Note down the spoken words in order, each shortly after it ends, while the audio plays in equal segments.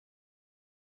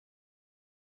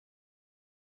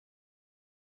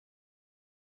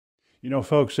You know,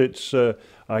 folks, it's,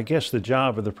 I guess, the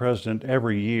job of the president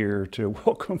every year to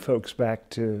welcome folks back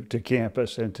to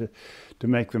campus and to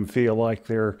make them feel like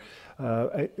they're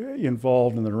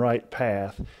involved in the right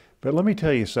path. But let me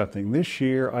tell you something. This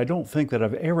year, I don't think that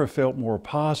I've ever felt more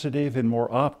positive and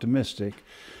more optimistic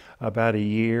about a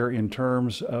year in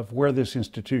terms of where this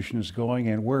institution is going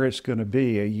and where it's going to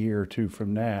be a year or two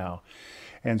from now.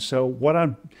 And so, what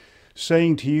I'm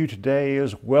saying to you today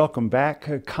is welcome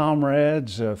back,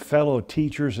 comrades, fellow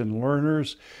teachers and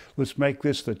learners. Let's make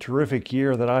this the terrific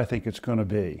year that I think it's going to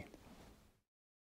be.